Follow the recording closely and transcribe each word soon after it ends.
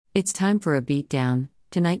It's time for a beatdown,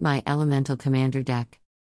 tonight my elemental commander deck.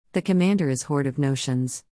 The commander is Horde of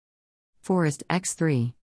Notions. Forest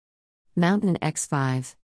x3. Mountain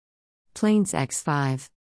x5. Plains x5.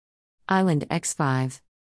 Island x5.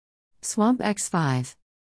 Swamp x5.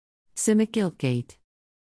 Simic Guildgate.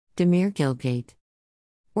 Dimir Guildgate.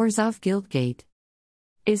 Orzhov Guildgate.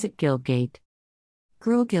 Izzet Guildgate.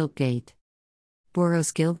 Gruul Guildgate.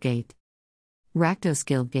 Boros Guildgate. Rakdos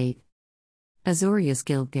Guildgate. Azorius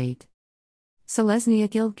Guildgate. Selesnya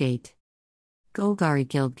Guildgate. Golgari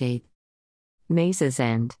Guildgate. Mesa's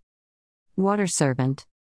End. Water Serpent.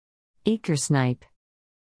 Eker Snipe.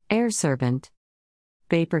 Air Serpent.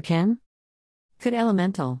 Vaporkin. Could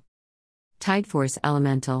Elemental. Tideforce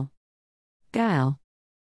Elemental. Guile.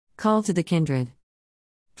 Call to the Kindred.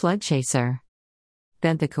 Flood Chaser.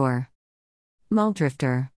 Benthicor.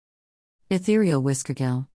 Muldrifter. Ethereal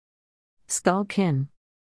Whiskergill. Skullkin.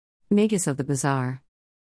 Magus of the Bazaar.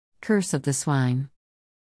 Curse of the Swine.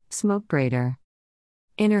 Smoke Braider.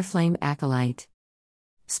 Inner Flame Acolyte.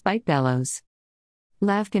 Spite Bellows.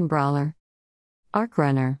 Lavkin Brawler. Arc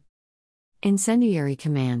Runner. Incendiary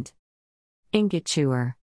Command. Ingot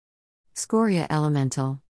Chewer. Scoria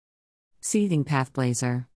Elemental. Seething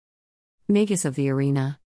Pathblazer. Magus of the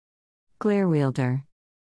Arena. Glare Wielder.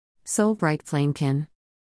 Soulbright Flamekin.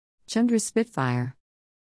 Chandra Spitfire.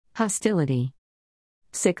 Hostility.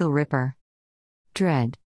 Sickle Ripper.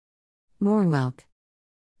 Dread. Mornwhelk.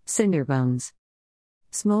 Cinderbones.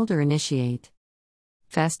 Smolder Initiate.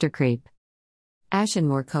 Faster Creep.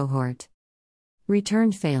 Ashenmoor Cohort.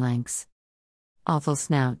 Returned Phalanx. Awful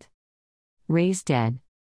Snout. Raised Dead.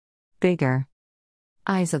 Vigor.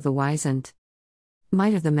 Eyes of the Wizened.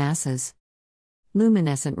 Might of the Masses.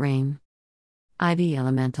 Luminescent Rain. Ivy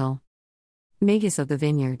Elemental. Magus of the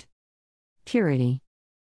Vineyard. Purity.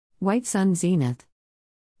 White Sun Zenith.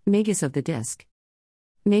 Magus of the Disc.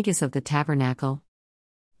 Magus of the Tabernacle.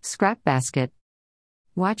 Scrap Basket.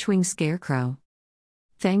 Watchwing Scarecrow.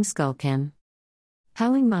 Fang Skullkin.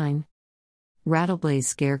 Howling Mine. Rattleblaze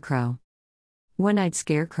Scarecrow. One-Eyed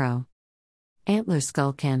Scarecrow. Antler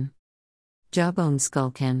Skullkin. Jawbone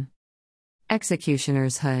Skullkin.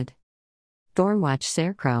 Executioner's Hood. Thornwatch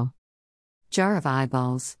Scarecrow. Jar of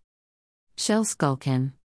Eyeballs. Shell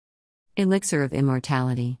Skullkin. Elixir of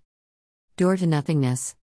Immortality. Door to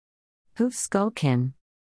Nothingness. Hoof Skullkin.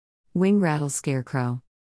 Wing Rattle Scarecrow.